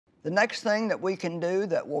The next thing that we can do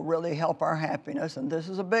that will really help our happiness, and this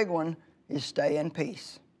is a big one, is stay in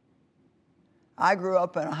peace. I grew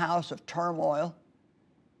up in a house of turmoil,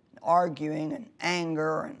 arguing and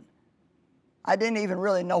anger, and I didn't even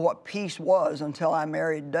really know what peace was until I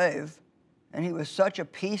married Dave, and he was such a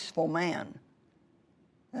peaceful man.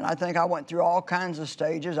 And I think I went through all kinds of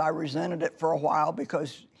stages. I resented it for a while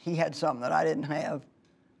because he had something that I didn't have.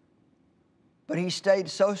 But he stayed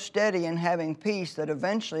so steady in having peace that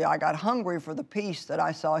eventually I got hungry for the peace that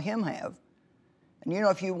I saw him have. And you know,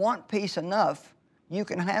 if you want peace enough, you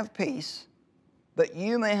can have peace, but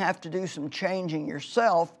you may have to do some changing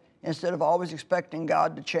yourself instead of always expecting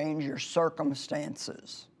God to change your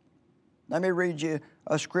circumstances. Let me read you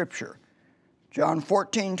a scripture. John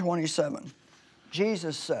 14:27.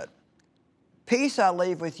 Jesus said, "Peace I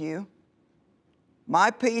leave with you,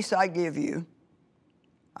 my peace I give you.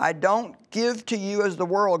 I don't give to you as the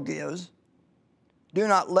world gives. Do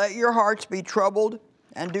not let your hearts be troubled,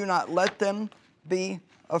 and do not let them be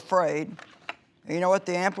afraid." And you know what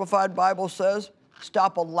the Amplified Bible says?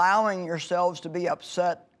 Stop allowing yourselves to be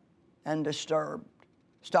upset and disturbed.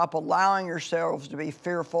 Stop allowing yourselves to be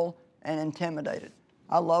fearful and intimidated.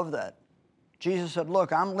 I love that. Jesus said,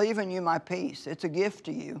 look, I'm leaving you my peace. It's a gift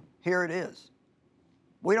to you. Here it is.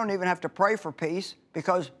 We don't even have to pray for peace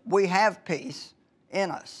because we have peace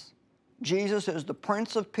in us. Jesus is the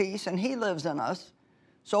Prince of Peace, and He lives in us.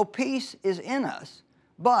 So peace is in us.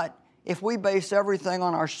 But if we base everything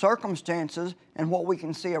on our circumstances and what we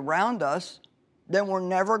can see around us, then we're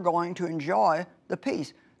never going to enjoy the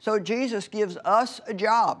peace. So Jesus gives us a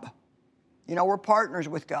job. You know, we're partners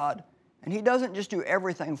with God, and He doesn't just do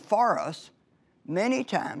everything for us. Many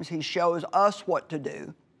times He shows us what to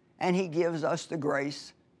do, and He gives us the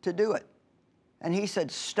grace to do it. And He said,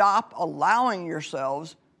 stop allowing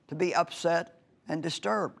yourselves to be upset and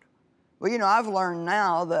disturbed. Well, you know, I've learned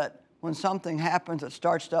now that when something happens that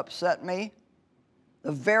starts to upset me,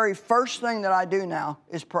 the very first thing that I do now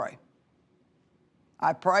is pray.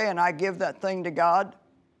 I pray and I give that thing to God.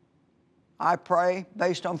 I pray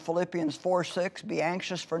based on Philippians 4:6, be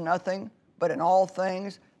anxious for nothing, but in all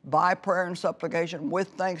things, by prayer and supplication, with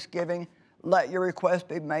thanksgiving, let your requests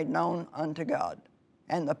be made known unto God.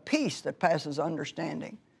 And the peace that passes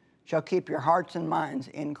understanding shall keep your hearts and minds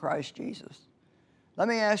in Christ Jesus. Let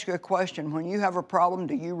me ask you a question. When you have a problem,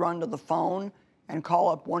 do you run to the phone and call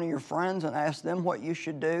up one of your friends and ask them what you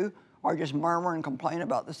should do, or just murmur and complain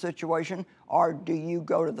about the situation, or do you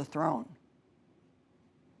go to the throne?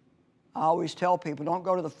 I always tell people, don't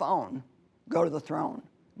go to the phone, go to the throne.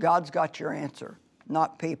 God's got your answer,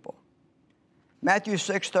 not people. Matthew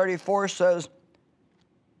 6:34 says,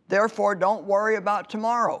 therefore don't worry about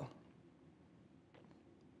tomorrow,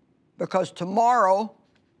 because tomorrow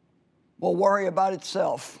will worry about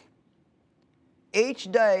itself.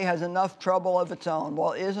 Each day has enough trouble of its own.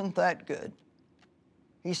 Well, isn't that good?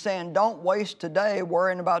 He's saying don't waste today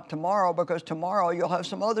worrying about tomorrow, because tomorrow you'll have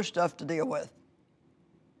some other stuff to deal with.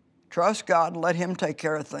 Trust God and let Him take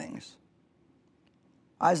care of things.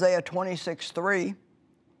 Isaiah 26:3,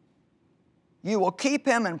 you will keep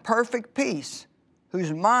him in perfect peace,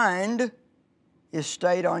 whose mind is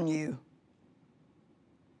stayed on you.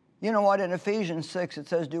 You know what? In Ephesians 6 it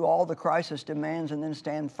says, do all the crisis demands and then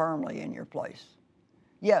stand firmly in your place.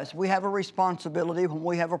 Yes, we have a responsibility when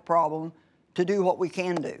we have a problem to do what we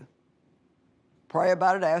can do. Pray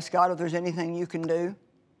about it. Ask God if there's anything you can do.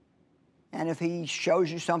 And if He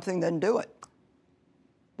shows you something, then do it.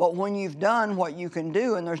 But when you've done what you can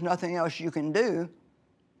do and there's nothing else you can do,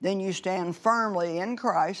 then you stand firmly in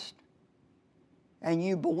Christ and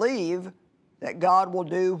you believe that God will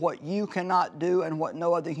do what you cannot do and what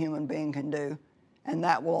no other human being can do, and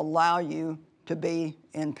that will allow you to be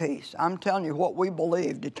in peace. I'm telling you, what we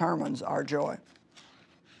believe determines our joy.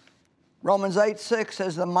 Romans 8:6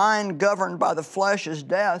 says, the mind governed by the flesh is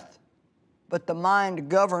death, but the mind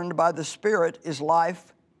governed by the Spirit is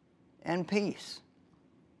life and peace.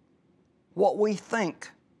 What we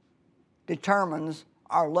think determines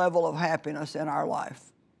our level of happiness in our life.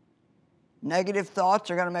 Negative thoughts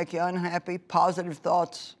are going to make you unhappy. Positive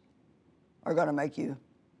thoughts are going to make you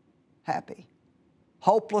happy.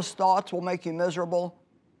 Hopeless thoughts will make you miserable.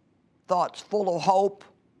 Thoughts full of hope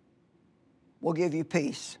will give you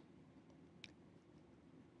peace.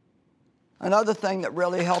 Another thing that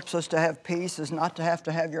really helps us to have peace is not to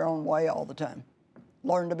have your own way all the time.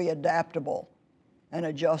 Learn to be adaptable and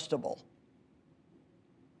adjustable.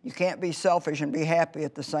 You can't be selfish and be happy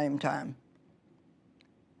at the same time.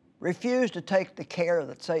 Refuse to take the care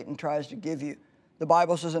that Satan tries to give you. The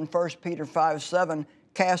Bible says in 1 Peter 5:7,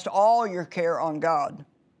 cast all your care on God.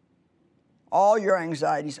 all your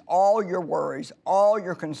anxieties, all your worries, all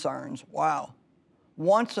your concerns. Wow.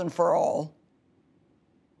 Once and for all.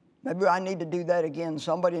 Maybe I need to do that again.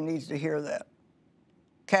 Somebody needs to hear that.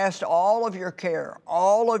 Cast all of your care,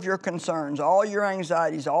 all of your concerns, all your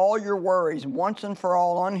anxieties, all your worries, once and for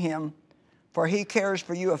all on Him, for He cares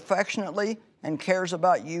for you affectionately and cares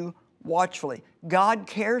about you watchfully. God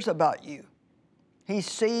cares about you. He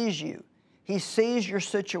sees you. He sees your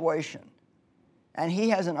situation. And He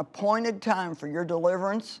has an appointed time for your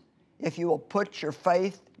deliverance if you will put your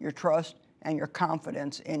faith, your trust, and your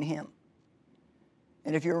confidence in Him.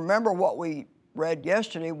 And if you remember what we read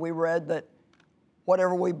yesterday, we read that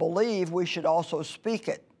whatever we believe, we should also speak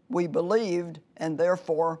it. We believed, and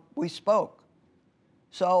therefore we spoke.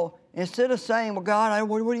 So instead of saying, "Well, God,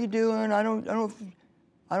 what are you doing? I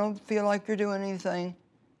don't feel like you're doing anything,"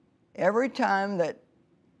 every time that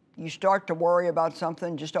you start to worry about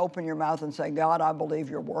something, just open your mouth and say, "God, I believe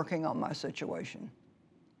you're working on my situation."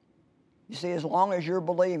 You see, as long as you're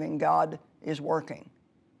believing, God is working.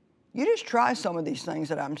 You just try some of these things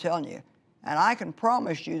that I'm telling you, and I can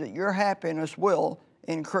promise you that your happiness will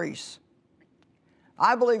increase.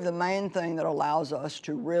 I believe the main thing that allows us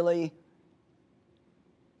to really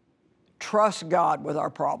trust God with our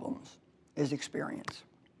problems is experience.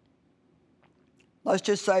 Let's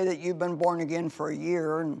just say that you've been born again for a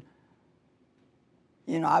year, and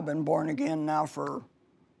I've been born again now for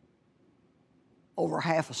over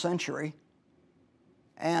half a century,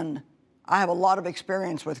 and I have a lot of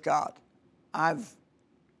experience with God. I've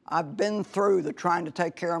been through the trying to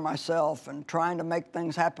take care of myself and trying to make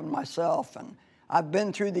things happen myself, and I've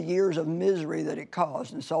been through the years of misery that it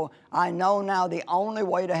caused. And so I know now the only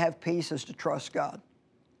way to have peace is to trust God.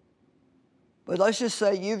 But let's just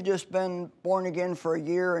say you've just been born again for a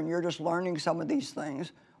year and you're just learning some of these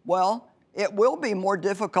things. Well, it will be more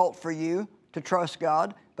difficult for you to trust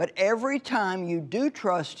God, but every time you do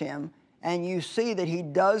trust Him and you see that He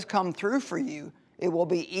does come through for you, it will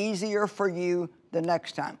be easier for you the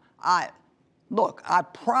next time. I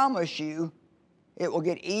promise you, it will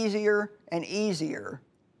get easier and easier.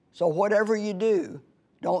 So whatever you do,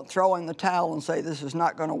 don't throw in the towel and say, "This is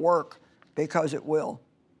not going to work," because it will.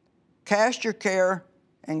 Cast your care,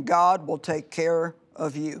 and God will take care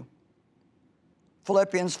of you.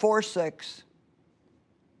 Philippians 4:6.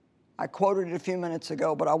 I quoted it a few minutes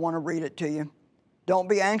ago, but I want to read it to you. Don't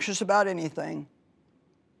be anxious about anything,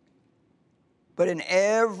 but in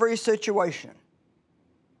every situation,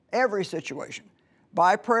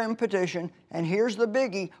 by prayer and petition, and here's the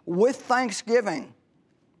biggie, with thanksgiving,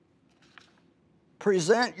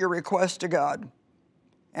 present your request to God,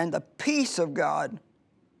 and the peace of God,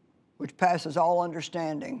 which passes all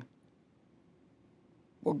understanding,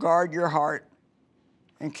 will guard your heart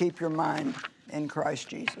and keep your mind in Christ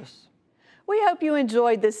Jesus. We hope you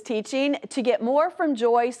enjoyed this teaching. To get more from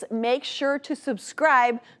Joyce, make sure to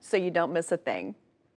subscribe so you don't miss a thing.